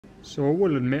So I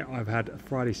will admit I've had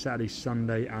Friday, Saturday,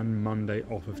 Sunday and Monday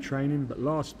off of training, but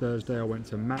last Thursday I went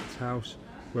to Matt's house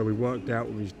where we worked out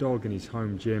with his dog in his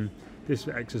home gym. This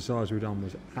exercise we done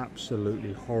was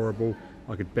absolutely horrible.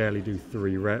 I could barely do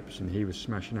 3 reps and he was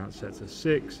smashing out sets of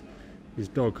 6. His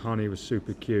dog Honey was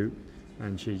super cute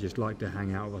and she just liked to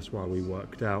hang out with us while we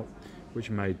worked out,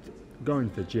 which made going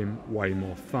to the gym way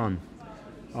more fun.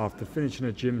 After finishing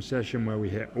a gym session where we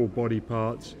hit all body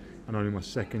parts, and only my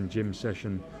second gym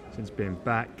session since being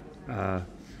back,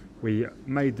 we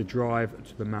made the drive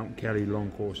to the Mount Kelly long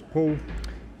course pool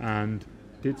and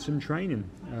did some training.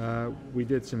 We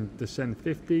did some descent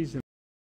 50s